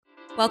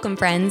Welcome,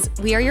 friends.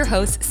 We are your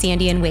hosts,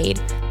 Sandy and Wade,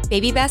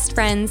 baby best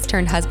friends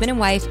turned husband and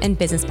wife and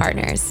business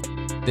partners.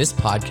 This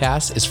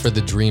podcast is for the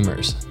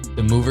dreamers,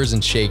 the movers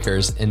and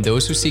shakers, and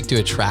those who seek to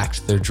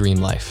attract their dream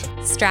life.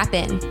 Strap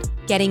in.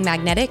 Getting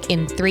magnetic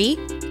in 3,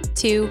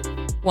 2,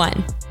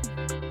 1.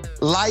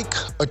 Like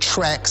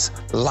attracts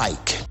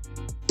like.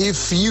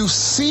 If you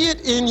see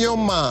it in your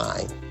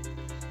mind,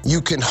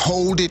 you can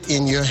hold it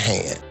in your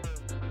hand.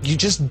 You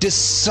just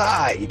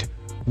decide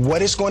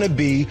what it's going to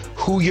be,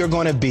 who you're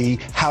going to be,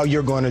 how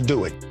you're going to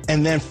do it.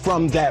 And then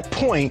from that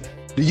point,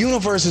 the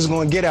universe is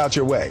going to get out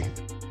your way.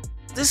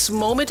 This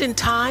moment in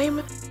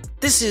time,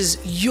 this is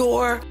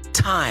your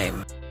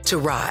time to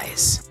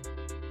rise.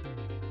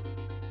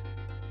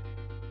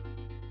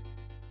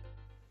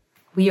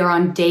 We are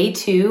on day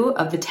 2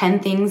 of the 10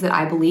 things that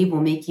I believe will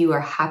make you a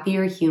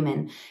happier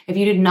human. If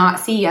you did not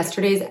see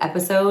yesterday's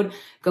episode,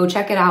 go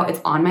check it out.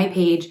 It's on my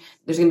page.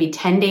 There's going to be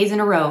 10 days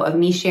in a row of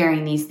me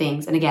sharing these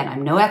things. And again,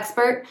 I'm no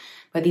expert,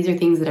 but these are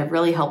things that have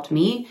really helped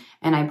me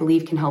and I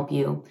believe can help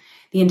you.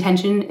 The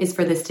intention is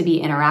for this to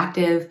be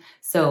interactive.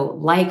 So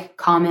like,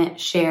 comment,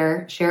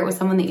 share it with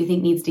someone that you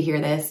think needs to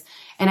hear this.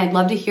 And I'd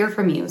love to hear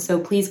from you. So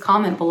please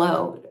comment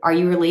below. Are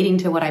you relating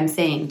to what I'm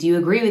saying? Do you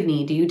agree with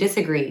me? Do you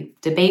disagree?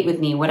 Debate with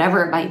me,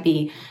 whatever it might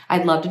be.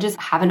 I'd love to just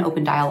have an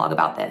open dialogue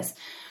about this.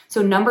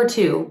 So number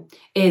 2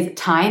 is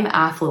time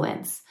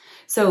affluence.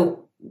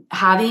 So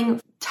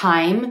having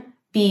time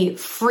be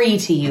free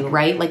to you,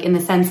 right? Like in the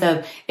sense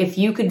of if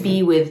you could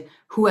be with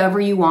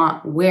whoever you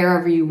want,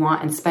 wherever you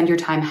want, and spend your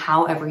time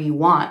however you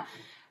want,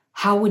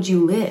 how would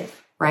you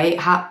live, right?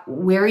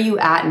 Where are you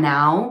at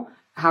now?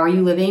 How are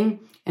you living?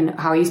 And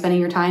how are you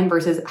spending your time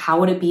versus how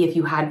would it be if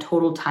you had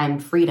total time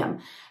freedom?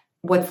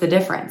 What's the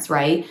difference,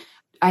 right?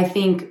 I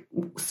think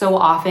so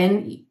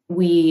often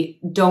we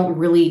don't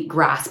really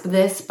grasp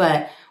this,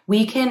 but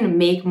we can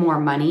make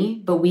more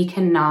money, but we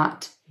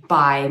cannot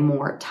buy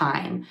more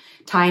time.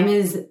 Time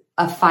is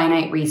a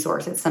finite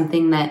resource. It's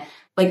something that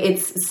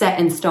it's set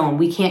in stone.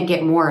 We can't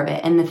get more of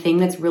it. And the thing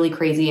that's really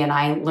crazy, and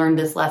I learned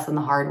this lesson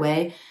the hard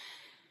way,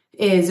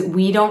 is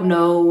we don't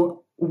know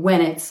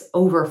when it's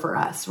over for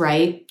us,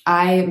 right?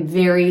 I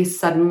very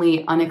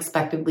suddenly,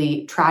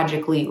 unexpectedly,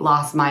 tragically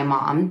lost my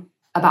mom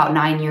about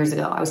 9 years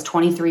ago. I was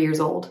 23 years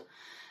old.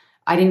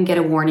 I didn't get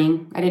a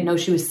warning. I didn't know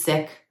she was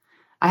sick.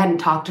 I hadn't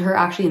talked to her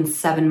actually in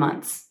 7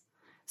 months.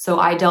 So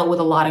I dealt with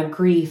a lot of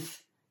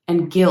grief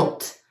and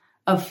guilt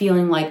of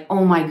feeling like,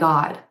 oh my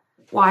God,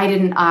 why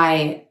didn't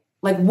I,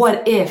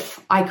 what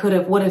if I could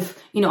have, what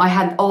if, I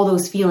had all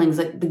those feelings,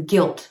 like the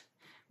guilt.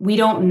 We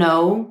don't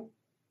know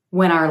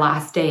when our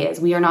last day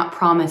is. We are not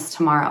promised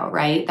tomorrow,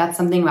 right? That's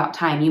something about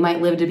time. You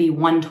might live to be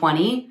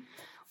 120,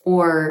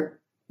 or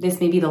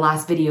this may be the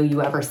last video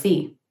you ever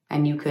see,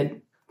 and you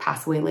could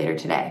pass away later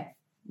today.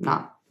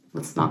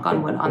 Let's knock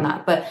on wood on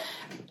that. But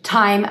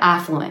time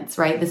affluence,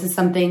 right? This is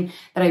something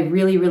that I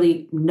really,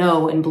 really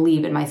know and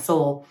believe in my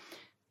soul.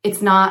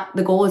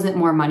 The goal isn't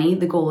more money.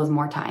 The goal is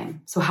more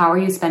time. So how are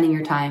you spending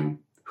your time?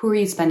 Who are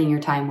you spending your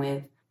time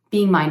with?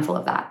 Being mindful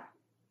of that.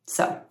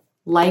 So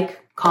like,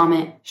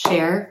 comment,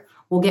 share.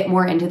 We'll get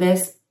more into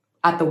this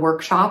at the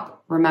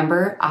workshop.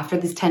 Remember, after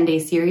this 10-day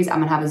series, I'm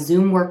going to have a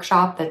Zoom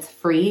workshop that's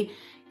free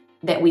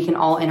that we can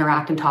all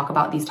interact and talk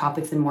about these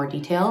topics in more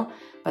detail.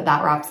 But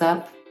that wraps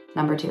up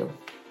number 2.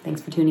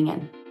 Thanks for tuning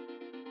in.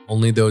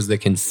 Only those that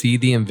can see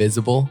the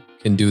invisible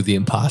can do the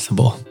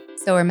impossible.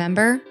 So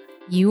remember,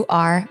 you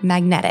are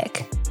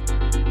magnetic.